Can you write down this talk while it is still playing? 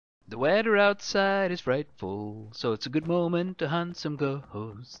The weather outside is frightful, so it's a good moment to hunt some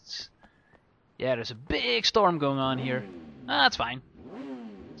ghosts. Yeah, there's a big storm going on here. Ah, that's fine.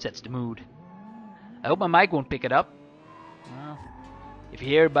 Sets the mood. I hope my mic won't pick it up. Well, if you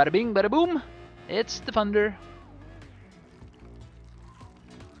hear bada bing, bada boom, it's the thunder.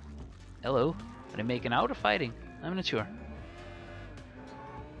 Hello. Are they making out or fighting? I'm not sure.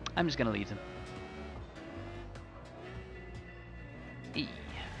 I'm just gonna leave them. Hey,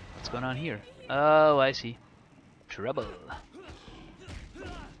 what's going on here? Oh, I see. Trouble.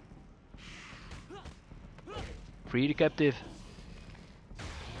 Free the captive.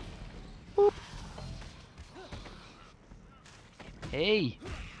 Boop. Hey!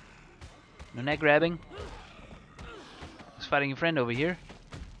 No neck grabbing. I was fighting a friend over here.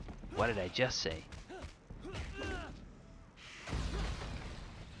 What did I just say?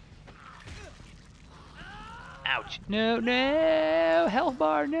 Ouch! No, no! Health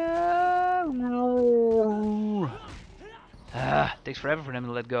bar, no! No! Ah, takes forever for them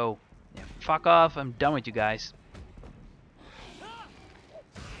to let go. Yeah, fuck off! I'm done with you guys.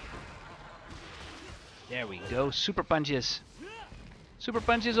 There we go. Super punches. Super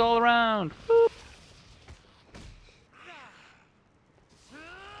punches all around. Whoop.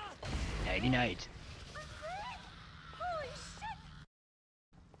 Nighty night.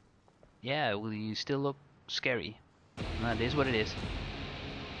 Yeah, well, you still look scary. Well, it is what it is.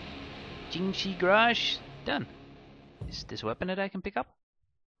 Jingshi Garage. Done. Is this a weapon that I can pick up?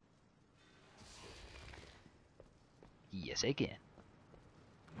 Yes, I can.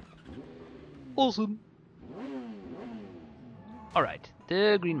 Awesome. Alright,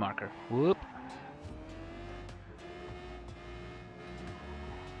 the green marker. Whoop.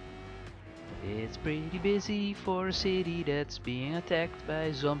 It's pretty busy for a city that's being attacked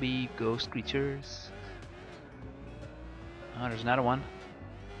by zombie ghost creatures. Oh, there's another one.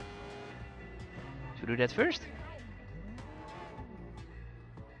 Should we do that first?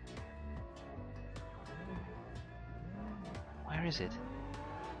 Where is it?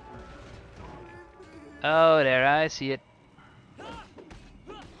 Oh, there, I see it.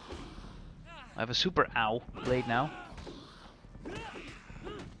 I have a super ow blade now.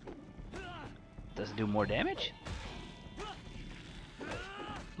 Does it do more damage?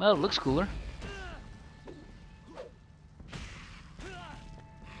 Well, it looks cooler.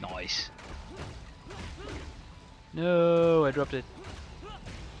 Nice. No, I dropped it.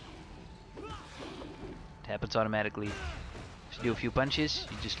 It happens automatically. If you do a few punches,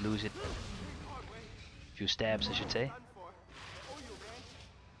 you just lose it. A few stabs, I should say.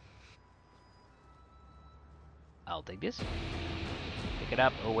 I'll take this. Pick it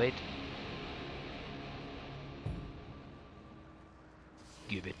up. Oh, wait.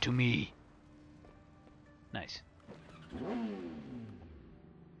 Give it to me. Nice.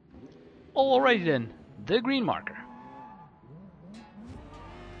 Alrighty then. The green marker.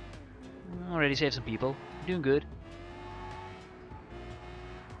 Already saved some people. Doing good.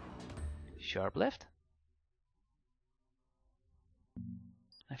 Sharp left?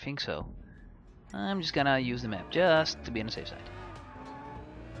 I think so. I'm just gonna use the map just to be on the safe side.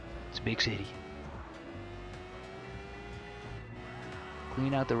 It's a big city.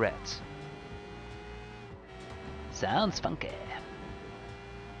 Clean out the rats. Sounds funky.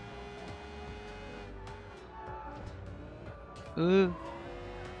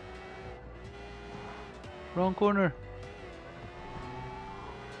 Wrong corner.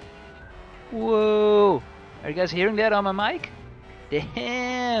 Whoa! Are you guys hearing that on my mic?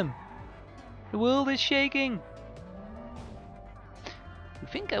 Damn! The world is shaking! I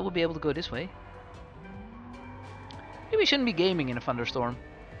think I will be able to go this way. Maybe we shouldn't be gaming in a thunderstorm.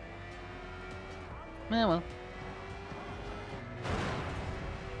 Eh, well.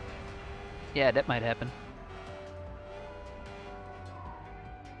 Yeah, that might happen.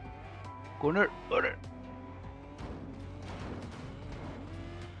 Corner! Corner!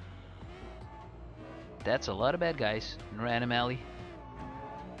 That's a lot of bad guys in Random Alley.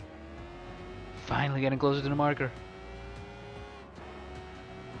 Finally getting closer to the marker.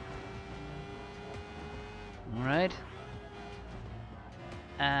 Alright.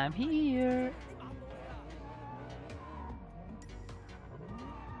 I'm here.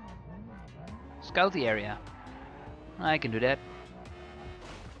 Scout the area. I can do that.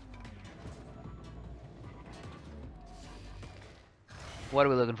 What are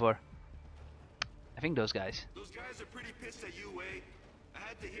we looking for? I think those guys. Those guys are pretty pissed at you, Wade. I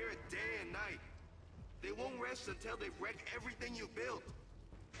had to hear it day and night. They won't rest until they've wrecked everything you built.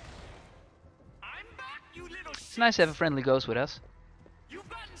 I'm back, you little It's nice to have a friendly ghost with us. You've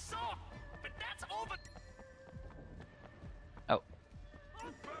gotten soft, but that's over. Oh.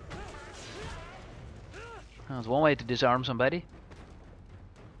 That's one way to disarm somebody.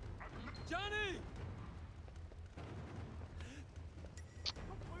 Johnny!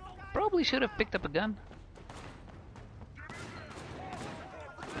 Probably should have picked up a gun.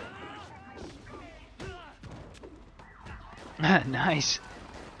 Nice.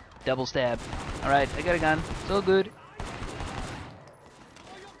 Double stab. Alright, I got a gun. It's all good.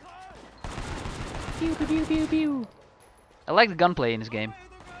 Pew pew pew pew pew. I like the gunplay in this game.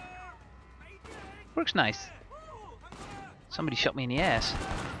 Works nice. Somebody shot me in the ass.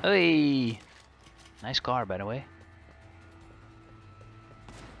 Hey! Nice car, by the way.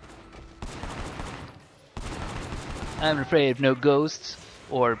 I'm afraid of no ghosts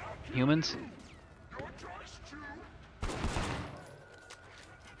or humans.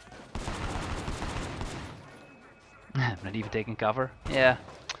 I'm not even taking cover. Yeah.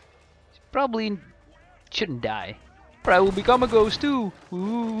 Probably shouldn't die. Or I will become a ghost too.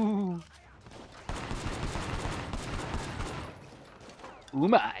 Ooh. Ooh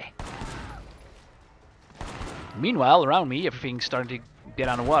my. Meanwhile, around me, everything's starting to get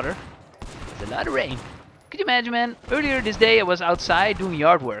underwater. There's a lot of rain. Could you imagine, man? Earlier this day I was outside doing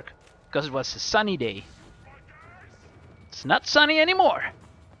yard work. Because it was a sunny day. It's not sunny anymore.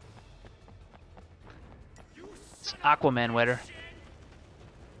 It's Aquaman weather.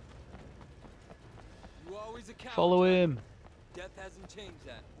 You always a coward, Follow Jack. him. Death hasn't changed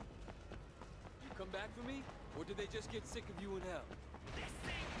that. You come back for me, or did they just get sick of you in hell? This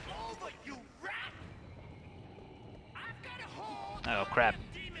ain't over, you rat! I've got a hold Oh on crap. them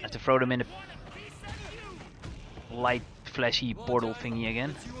I demons. have to throw them in the Want a piece of you? light, fleshy Come on, portal Johnny. thingy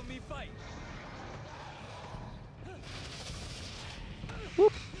again. It's you and me fight.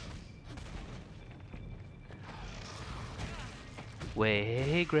 Whoop.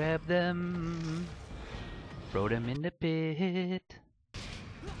 Way, grab them. Throw them in the pit.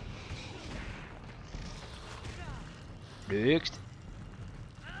 Next.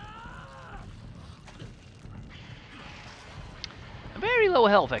 Very low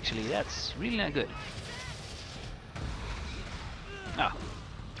health actually, that's really not good. Oh,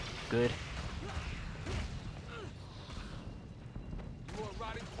 good. You were a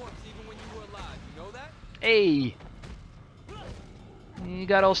rotting corpse even when you were alive. You know that? Hey! You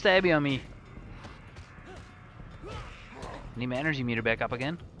got all stabby on me. Need my energy meter back up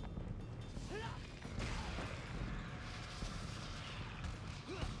again.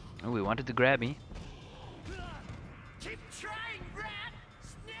 Oh, he wanted to grab me. Keep trying, rat!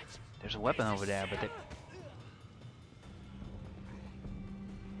 Snitch! There's a weapon over there, but they...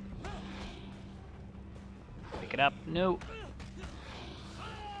 Pick it up. No.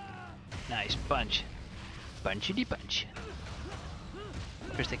 Nice punch. Punchity punch.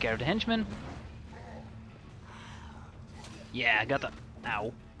 First take care of the henchman. Yeah, I got the...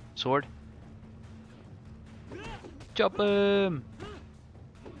 Ow. Sword. Chop him!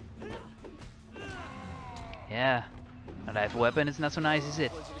 Yeah. Now that I have a weapon, it's not so nice, is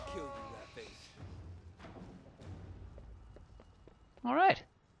it? Pleasure to kill you, rat face. Alright.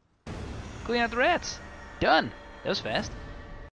 Clean out the rats. Done. That was fast.